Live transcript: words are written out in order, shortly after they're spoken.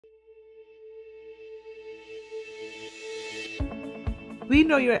We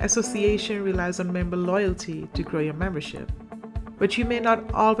know your association relies on member loyalty to grow your membership, but you may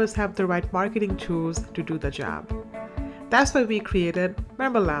not always have the right marketing tools to do the job. That's why we created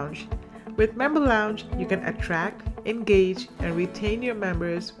Member Lounge. With Member Lounge, you can attract, engage, and retain your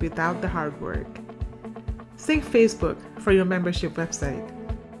members without the hard work. Think Facebook for your membership website.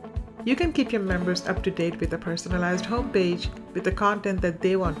 You can keep your members up to date with a personalized homepage with the content that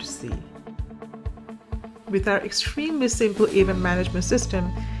they want to see. With our extremely simple event management system,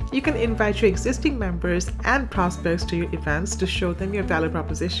 you can invite your existing members and prospects to your events to show them your value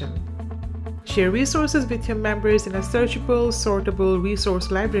proposition. Share resources with your members in a searchable, sortable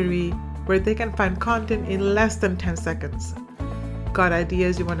resource library where they can find content in less than 10 seconds. Got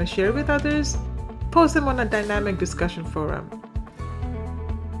ideas you want to share with others? Post them on a dynamic discussion forum.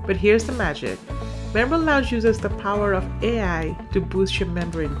 But here's the magic. Member Lounge uses the power of AI to boost your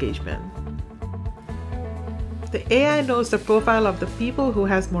member engagement. The AI knows the profile of the people who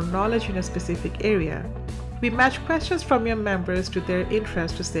has more knowledge in a specific area. We match questions from your members to their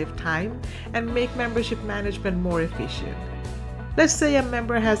interests to save time and make membership management more efficient. Let's say a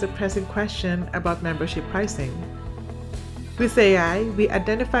member has a pressing question about membership pricing. With AI, we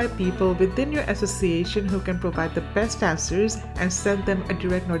identify people within your association who can provide the best answers and send them a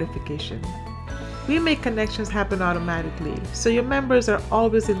direct notification. We make connections happen automatically, so your members are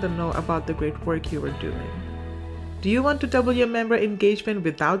always in the know about the great work you are doing. Do you want to double your member engagement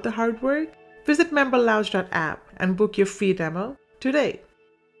without the hard work? Visit memberlounge.app and book your free demo today.